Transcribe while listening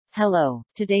Hello,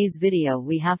 today's video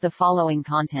we have the following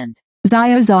content.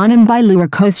 Xiao Zhan and Bai Lu are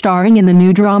co-starring in the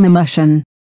new drama Mushan.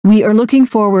 We are looking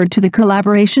forward to the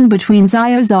collaboration between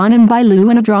Xiao Zhan and Bai Lu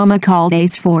in a drama called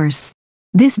Ace Force.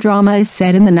 This drama is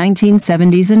set in the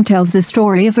 1970s and tells the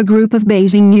story of a group of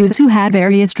Beijing youths who had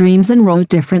various dreams and wrote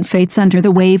different fates under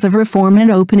the wave of reform and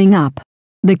opening up.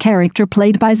 The character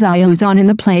played by Xiao Zhan in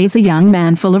the play is a young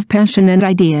man full of passion and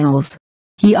ideals.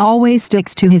 He always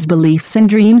sticks to his beliefs and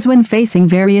dreams when facing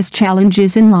various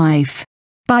challenges in life.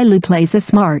 Bai Lu plays a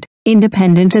smart,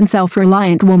 independent and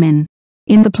self-reliant woman.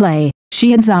 In the play,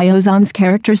 she and Xiao Zhan's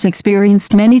characters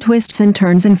experienced many twists and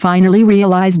turns and finally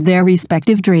realized their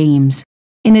respective dreams.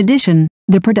 In addition,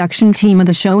 the production team of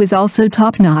the show is also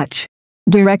top-notch.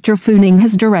 Director Fu Ning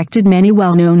has directed many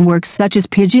well-known works such as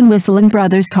Pigeon Whistle and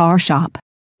Brothers Car Shop.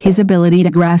 His ability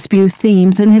to grasp youth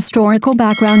themes and historical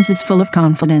backgrounds is full of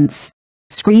confidence.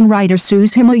 Screenwriter Su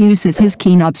Himo uses his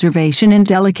keen observation and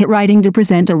delicate writing to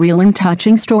present a real and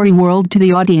touching story world to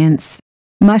the audience.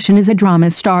 Mushan is a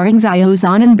drama starring Xiao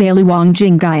Zhan and Bai Lu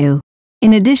Jinggaiu.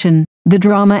 In addition, the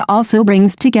drama also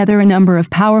brings together a number of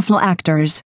powerful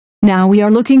actors. Now we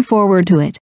are looking forward to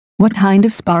it. What kind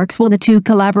of sparks will the two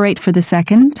collaborate for the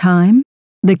second time?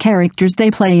 The characters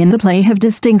they play in the play have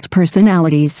distinct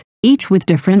personalities, each with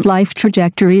different life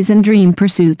trajectories and dream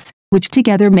pursuits, which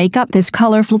together make up this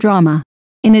colorful drama.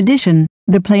 In addition,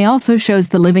 the play also shows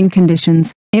the living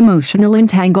conditions, emotional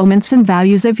entanglements and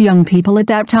values of young people at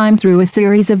that time through a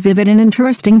series of vivid and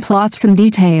interesting plots and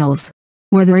details.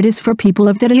 Whether it is for people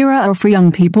of that era or for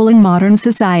young people in modern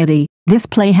society, this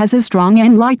play has a strong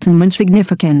enlightenment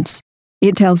significance.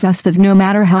 It tells us that no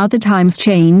matter how the times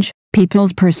change,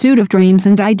 people's pursuit of dreams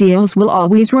and ideals will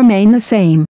always remain the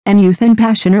same, and youth and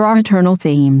passion are our eternal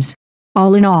themes.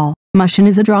 All in all, Mushan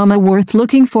is a drama worth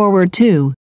looking forward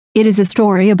to. It is a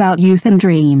story about youth and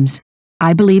dreams.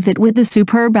 I believe that with the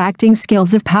superb acting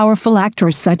skills of powerful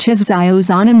actors such as Xiao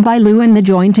Zhan and Bai Lu and the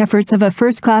joint efforts of a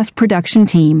first-class production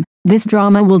team, this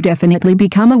drama will definitely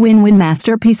become a win-win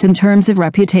masterpiece in terms of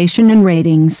reputation and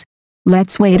ratings.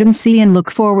 Let's wait and see and look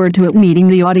forward to it meeting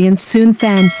the audience soon.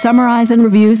 Fans summarize and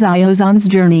review Xiao Zhan's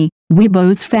journey.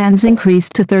 Weibo's fans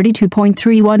increased to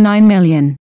 32.319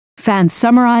 million. Fans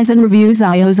summarize and review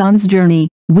Xiao Zhan's journey.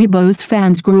 Weibo's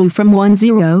fans grew from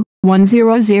 10,100,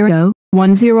 1000,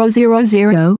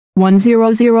 1000,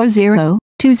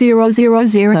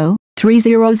 2000,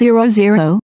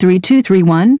 3000,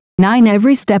 3231, 9.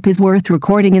 Every step is worth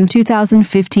recording. In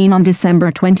 2015 on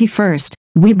December 21st,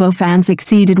 Weibo fans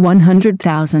exceeded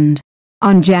 100,000.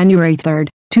 On January 3,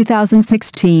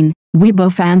 2016, Weibo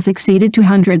fans exceeded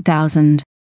 200,000.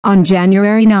 On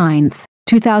January 9,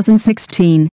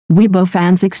 2016, Weibo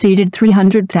fans exceeded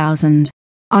 300,000.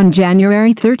 On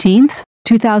January 13,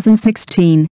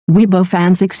 2016, Weibo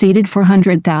fans exceeded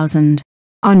 400,000.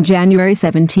 On January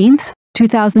 17,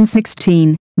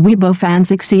 2016, Weibo fans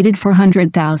exceeded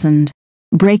 400,000.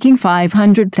 Breaking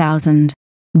 500,000.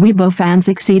 Weibo fans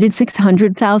exceeded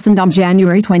 600,000 on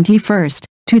January 21,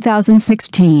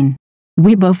 2016.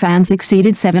 Weibo fans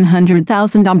exceeded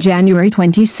 700,000 on January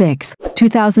 26,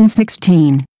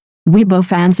 2016. Weibo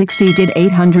fans exceeded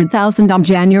 800,000 on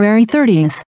January 30,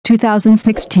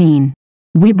 2016.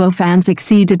 Weibo fans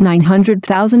exceeded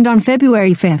 900,000 on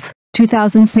February 5,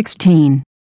 2016.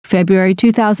 February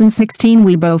 2016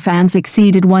 Weibo fans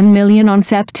exceeded 1 million on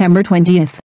September 20,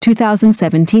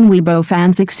 2017. Weibo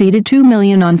fans exceeded 2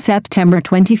 million on September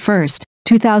 21,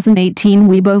 2018.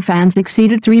 Weibo fans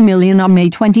exceeded 3 million on May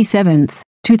 27,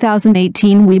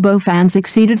 2018. Weibo fans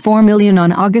exceeded 4 million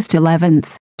on August 11,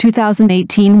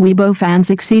 2018. Weibo fans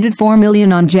exceeded 4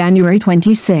 million on January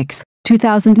 26,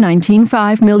 2019.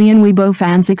 5 million Weibo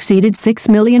fans exceeded 6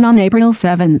 million on April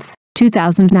 7,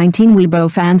 2019. Weibo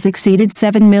fans exceeded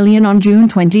 7 million on June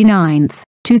 29,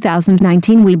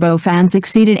 2019. Weibo fans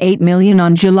exceeded 8 million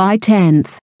on July 10,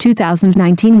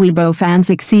 2019. Weibo fans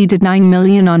exceeded 9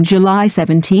 million on July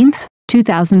 17,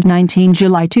 2019.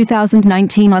 July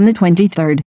 2019 on the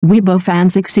 23rd, Weibo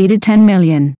fans exceeded 10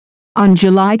 million. On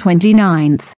July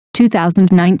 29,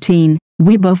 2019,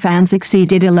 Weibo fans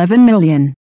exceeded 11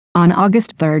 million. On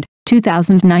August 3,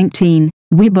 2019,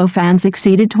 Weibo fans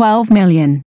exceeded 12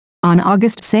 million. On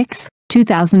August 6,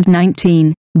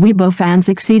 2019, Weibo fans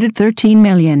exceeded 13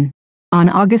 million. On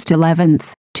August 11,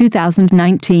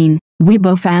 2019,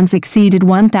 Weibo fans exceeded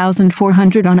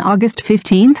 1,400. On August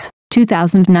 15,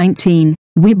 2019,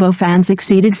 Weibo fans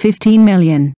exceeded 15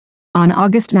 million. On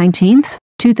August 19,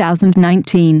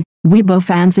 2019, Weibo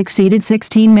fans exceeded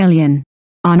 16 million.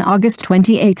 On August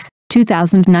 28,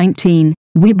 2019,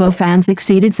 Weibo fans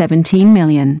exceeded 17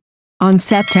 million. On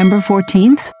September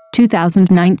 14,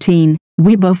 2019,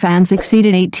 Weibo fans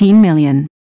exceeded 18 million.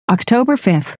 October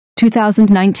 5,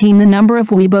 2019. The number of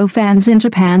Weibo fans in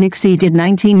Japan exceeded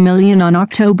 19 million. On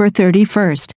October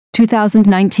 31,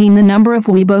 2019. The number of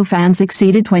Weibo fans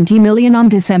exceeded 20 million. On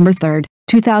December 3,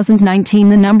 2019.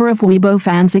 The number of Weibo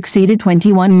fans exceeded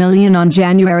 21 million. On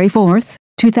January 4,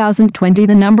 2020.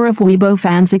 The number of Weibo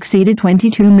fans exceeded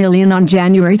 22 million. On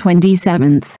January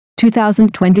 27,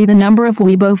 2020. The number of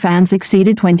Weibo fans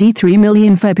exceeded 23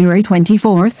 million. February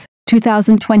 24,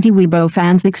 2020. Weibo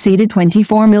fans exceeded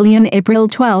 24 million. April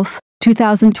 12,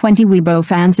 2020. Weibo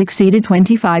fans exceeded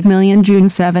 25 million. June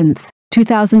 7,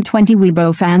 2020.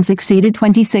 Weibo fans exceeded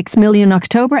 26 million.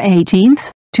 October 18,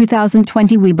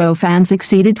 2020. Weibo fans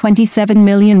exceeded 27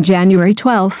 million. January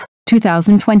 12,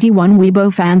 2021.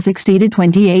 Weibo fans exceeded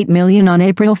 28 million. On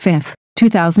April 5,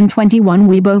 2021.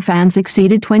 Weibo fans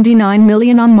exceeded 29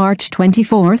 million. On March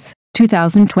 24,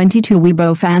 2022.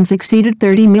 Weibo fans exceeded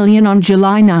 30 million. On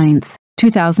July 9,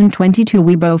 2022.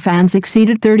 Weibo fans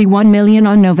exceeded 31 million.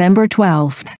 On November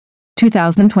 12,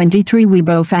 2023.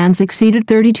 Weibo fans exceeded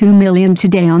 32 million.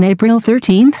 Today, on April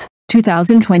 13,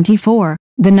 2024,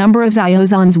 the number of Xiao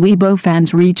Zhan's Weibo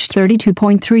fans reached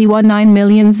 32.319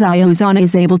 million. Xiao Zhan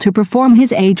is able to perform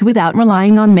his age without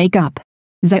relying on makeup.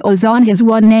 Xiao Zhan has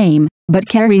one name, but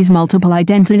carries multiple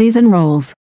identities and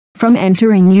roles. From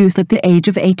entering youth at the age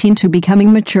of 18 to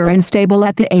becoming mature and stable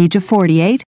at the age of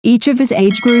 48, each of his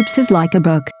age groups is like a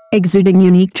book, exuding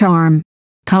unique charm.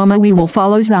 We will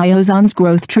follow Xiao Zhan's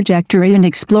growth trajectory and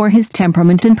explore his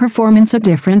temperament and performance at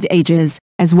different ages,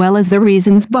 as well as the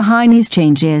reasons behind these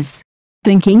changes.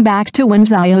 Thinking back to when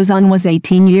Xiao Zhan was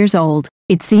 18 years old,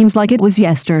 it seems like it was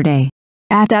yesterday.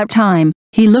 At that time,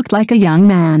 he looked like a young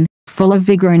man, full of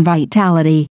vigor and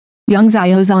vitality. Young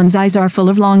Xiao Zhan's eyes are full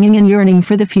of longing and yearning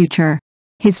for the future.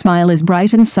 His smile is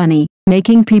bright and sunny,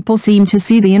 making people seem to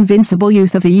see the invincible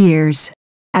youth of the years.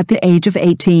 At the age of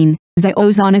 18,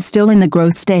 Xiao Zhan is still in the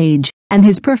growth stage, and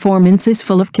his performance is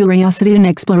full of curiosity and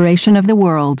exploration of the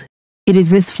world. It is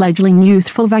this fledgling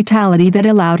youthful vitality that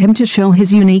allowed him to show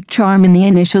his unique charm in the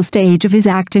initial stage of his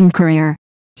acting career.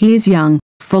 He is young,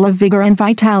 full of vigor and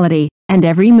vitality, and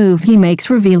every move he makes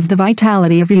reveals the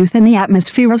vitality of youth and the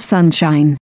atmosphere of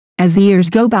sunshine. As the years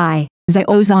go by,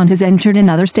 Xiao Zhan has entered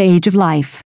another stage of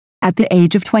life. At the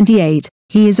age of 28,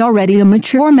 he is already a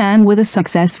mature man with a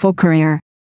successful career.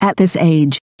 At this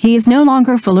age, he is no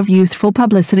longer full of youthful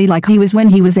publicity like he was when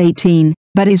he was 18,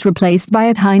 but is replaced by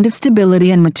a kind of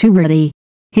stability and maturity.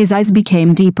 His eyes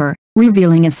became deeper,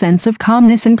 revealing a sense of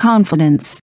calmness and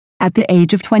confidence. At the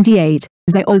age of 28,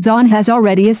 Xiao Zhan has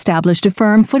already established a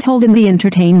firm foothold in the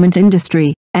entertainment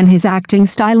industry, and his acting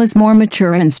style is more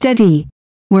mature and steady.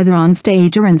 Whether on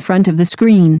stage or in front of the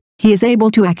screen, he is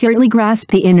able to accurately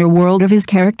grasp the inner world of his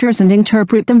characters and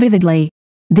interpret them vividly.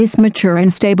 This mature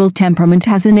and stable temperament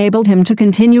has enabled him to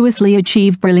continuously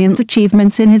achieve brilliant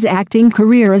achievements in his acting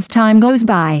career as time goes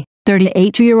by.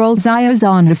 38-year-old Xiao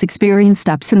Zhan has experienced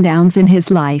ups and downs in his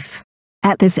life.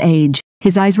 At this age,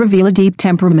 his eyes reveal a deep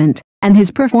temperament, and his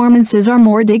performances are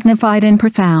more dignified and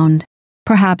profound.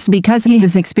 Perhaps because he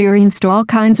has experienced all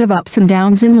kinds of ups and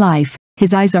downs in life,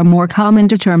 his eyes are more calm and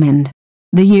determined.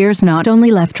 The years not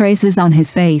only left traces on his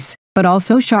face, but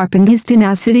also sharpened his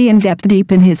tenacity and depth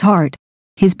deep in his heart.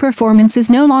 His performance is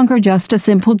no longer just a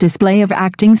simple display of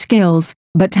acting skills,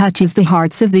 but touches the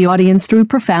hearts of the audience through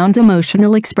profound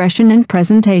emotional expression and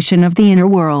presentation of the inner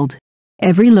world.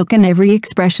 Every look and every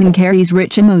expression carries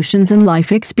rich emotions and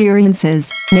life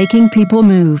experiences, making people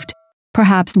moved.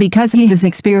 Perhaps because he has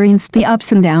experienced the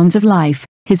ups and downs of life,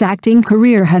 his acting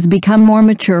career has become more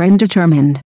mature and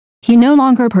determined. He no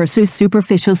longer pursues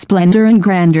superficial splendor and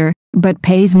grandeur, but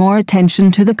pays more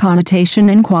attention to the connotation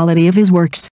and quality of his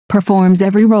works, performs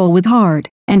every role with heart,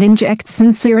 and injects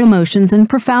sincere emotions and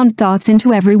profound thoughts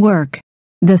into every work.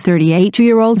 The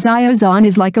 38-year-old Xiao Zhan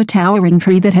is like a towering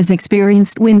tree that has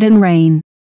experienced wind and rain.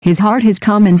 His heart is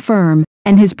calm and firm,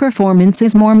 and his performance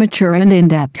is more mature and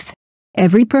in-depth.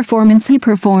 Every performance he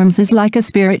performs is like a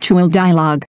spiritual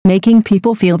dialogue, making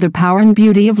people feel the power and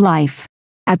beauty of life.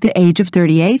 At the age of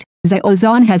 38, Xiao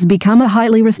Zhan has become a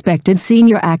highly respected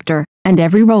senior actor, and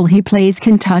every role he plays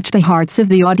can touch the hearts of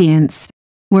the audience.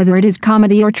 Whether it is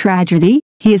comedy or tragedy,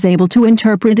 he is able to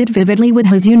interpret it vividly with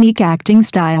his unique acting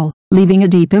style, leaving a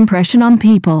deep impression on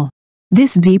people.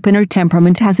 This deep inner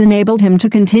temperament has enabled him to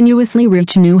continuously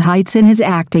reach new heights in his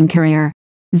acting career.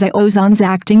 Xiao Zhan's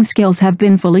acting skills have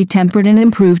been fully tempered and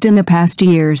improved in the past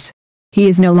years. He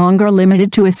is no longer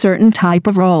limited to a certain type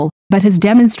of role, but has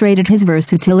demonstrated his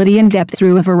versatility and depth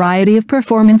through a variety of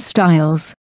performance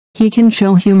styles. He can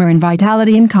show humor and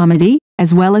vitality in comedy,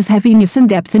 as well as heaviness and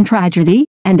depth in tragedy,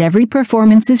 and every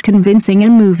performance is convincing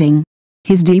and moving.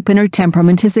 His deep inner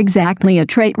temperament is exactly a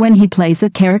trait when he plays a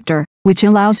character, which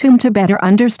allows him to better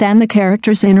understand the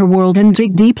character's inner world and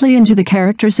dig deeply into the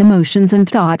character's emotions and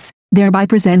thoughts, thereby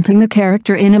presenting the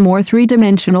character in a more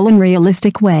three-dimensional and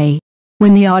realistic way.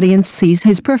 When the audience sees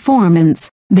his performance,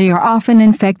 they are often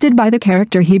infected by the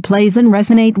character he plays and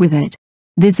resonate with it.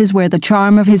 This is where the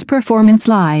charm of his performance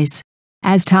lies.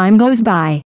 As time goes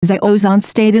by, Xiao Zhan's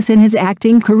status in his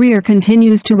acting career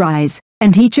continues to rise,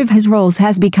 and each of his roles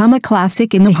has become a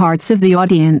classic in the hearts of the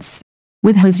audience.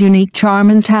 With his unique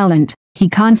charm and talent, he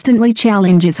constantly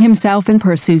challenges himself and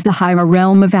pursues a higher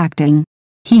realm of acting.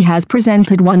 He has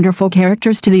presented wonderful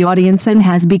characters to the audience and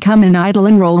has become an idol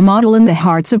and role model in the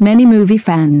hearts of many movie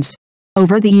fans.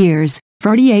 Over the years,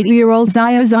 48-year-old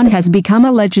Xiao Zhan has become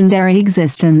a legendary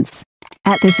existence.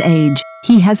 At this age,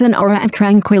 he has an aura of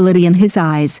tranquility in his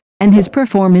eyes, and his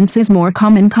performance is more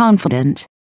calm and confident.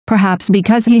 Perhaps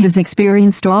because he has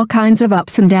experienced all kinds of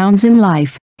ups and downs in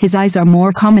life, his eyes are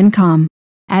more calm and calm.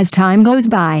 As time goes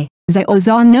by, Xiao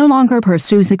Zhan no longer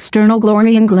pursues external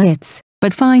glory and glitz,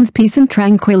 but finds peace and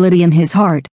tranquility in his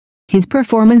heart. His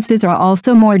performances are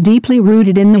also more deeply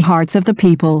rooted in the hearts of the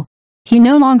people. He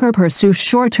no longer pursues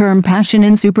short-term passion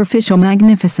and superficial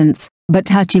magnificence, but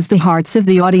touches the hearts of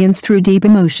the audience through deep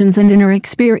emotions and inner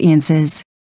experiences.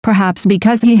 Perhaps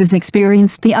because he has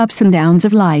experienced the ups and downs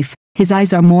of life, his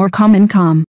eyes are more calm and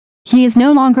calm. He is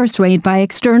no longer swayed by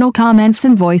external comments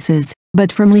and voices,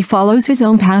 but firmly follows his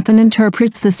own path and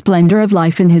interprets the splendor of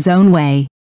life in his own way.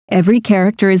 Every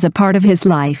character is a part of his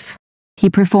life. He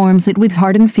performs it with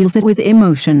heart and feels it with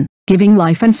emotion, giving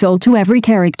life and soul to every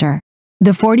character.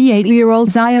 The 48-year-old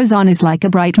Xiao Zhan is like a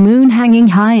bright moon hanging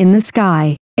high in the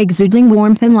sky, exuding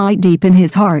warmth and light deep in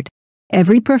his heart.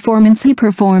 Every performance he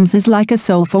performs is like a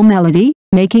soulful melody,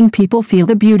 making people feel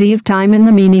the beauty of time and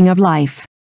the meaning of life.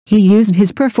 He used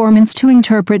his performance to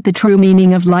interpret the true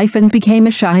meaning of life and became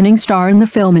a shining star in the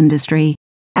film industry.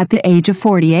 At the age of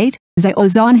 48, Xiao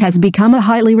Zhan has become a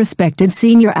highly respected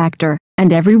senior actor,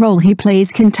 and every role he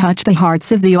plays can touch the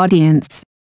hearts of the audience.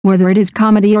 Whether it is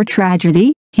comedy or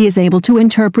tragedy, he is able to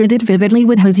interpret it vividly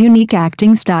with his unique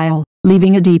acting style,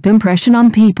 leaving a deep impression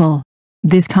on people.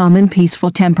 This calm and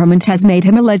peaceful temperament has made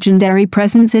him a legendary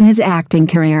presence in his acting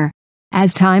career.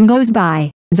 As time goes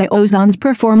by, Xiao Zhan's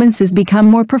performances become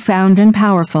more profound and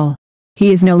powerful.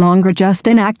 He is no longer just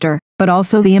an actor, but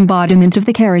also the embodiment of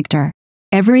the character.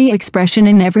 Every expression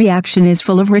and every action is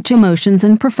full of rich emotions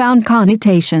and profound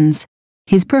connotations.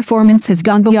 His performance has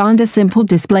gone beyond a simple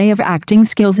display of acting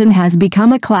skills and has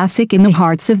become a classic in the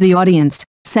hearts of the audience,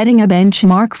 setting a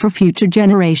benchmark for future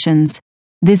generations.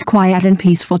 This quiet and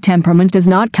peaceful temperament does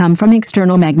not come from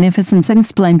external magnificence and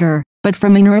splendor, but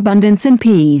from inner abundance and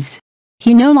peace.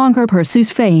 He no longer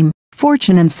pursues fame,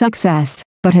 fortune and success,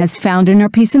 but has found inner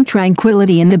peace and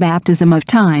tranquility in the baptism of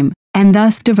time, and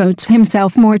thus devotes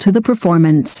himself more to the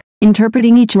performance,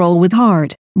 interpreting each role with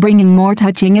heart, bringing more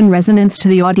touching and resonance to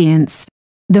the audience.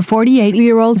 The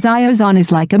 48-year-old Xiao Zhan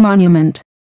is like a monument.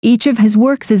 Each of his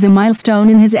works is a milestone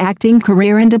in his acting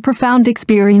career and a profound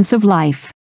experience of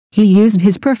life. He used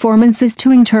his performances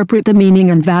to interpret the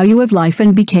meaning and value of life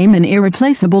and became an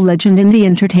irreplaceable legend in the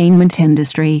entertainment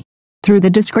industry. Through the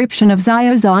description of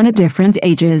Xiao Zhan at different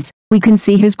ages, we can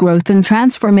see his growth and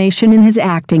transformation in his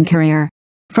acting career.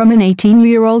 From an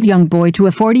 18-year-old young boy to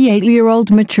a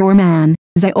 48-year-old mature man,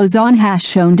 Xiao Zhan has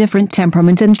shown different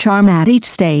temperament and charm at each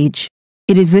stage.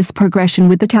 It is this progression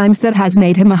with the times that has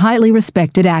made him a highly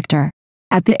respected actor.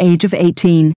 At the age of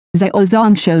 18, Xiao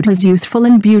Zhan showed his youthful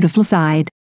and beautiful side.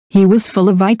 He was full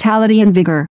of vitality and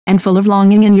vigor, and full of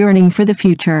longing and yearning for the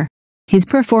future. His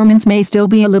performance may still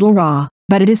be a little raw,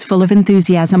 but it is full of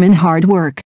enthusiasm and hard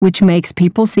work, which makes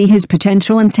people see his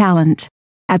potential and talent.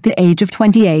 At the age of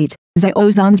 28,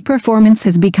 Xiao Zhan's performance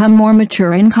has become more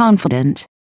mature and confident.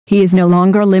 He is no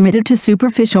longer limited to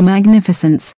superficial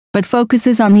magnificence, but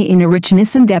focuses on the inner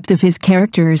richness and depth of his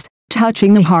characters,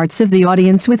 touching the hearts of the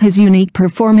audience with his unique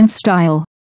performance style.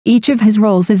 Each of his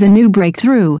roles is a new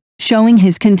breakthrough, showing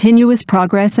his continuous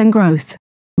progress and growth.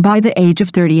 By the age of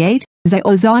 38,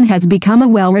 Xiao Zhan has become a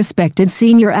well-respected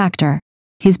senior actor.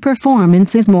 His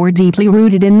performance is more deeply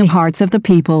rooted in the hearts of the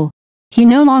people. He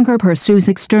no longer pursues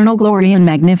external glory and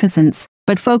magnificence,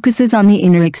 but focuses on the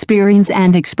inner experience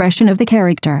and expression of the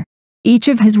character. Each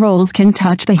of his roles can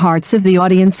touch the hearts of the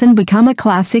audience and become a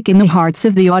classic in the hearts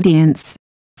of the audience.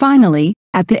 Finally,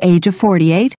 at the age of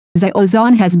 48, Xiao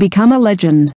Zhan has become a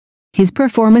legend. His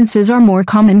performances are more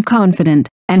calm and confident,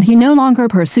 and he no longer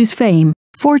pursues fame,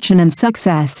 fortune and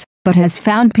success, but has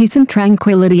found peace and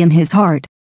tranquility in his heart.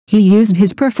 He used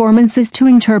his performances to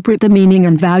interpret the meaning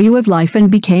and value of life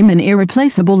and became an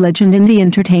irreplaceable legend in the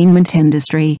entertainment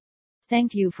industry.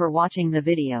 Thank you for watching the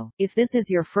video. If this is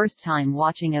your first time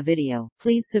watching a video,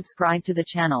 please subscribe to the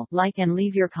channel, like and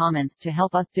leave your comments to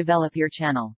help us develop your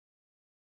channel.